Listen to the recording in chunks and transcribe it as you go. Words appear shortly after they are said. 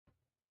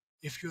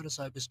If you're a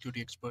cybersecurity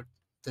expert,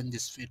 then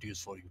this video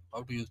is for you.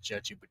 How to use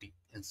ChatGPT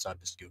in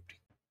cybersecurity.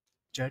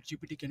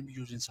 ChatGPT can be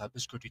used in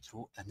cybersecurity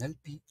through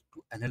NLP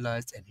to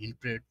analyze and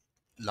interpret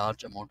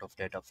large amount of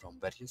data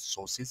from various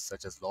sources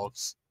such as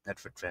logs,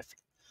 network traffic.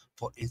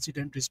 For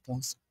incident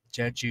response,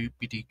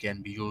 ChatGPT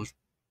can be used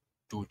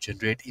to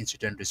generate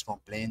incident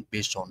response plan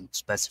based on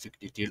specific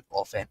detail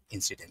of an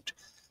incident.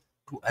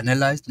 To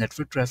analyze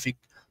network traffic,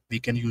 we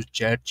can use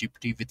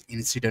ChatGPT with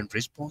incident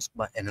response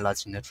by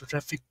analyzing network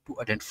traffic to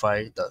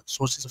identify the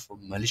sources of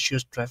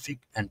malicious traffic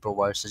and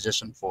provide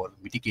suggestions for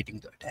mitigating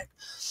the attack.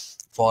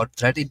 For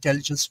threat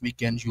intelligence, we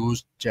can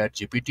use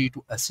ChatGPT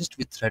to assist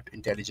with threat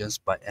intelligence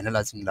by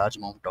analyzing large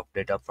amount of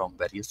data from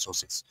various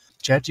sources.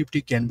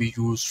 ChatGPT can be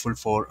useful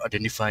for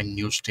identifying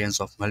new strains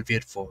of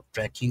malware for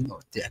tracking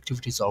the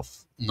activities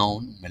of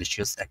known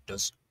malicious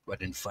actors to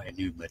identify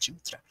new emerging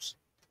threats.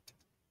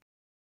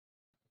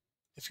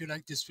 If you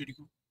like this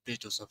video, please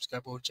do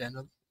subscribe our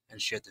channel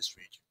and share this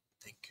video.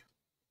 Thank you.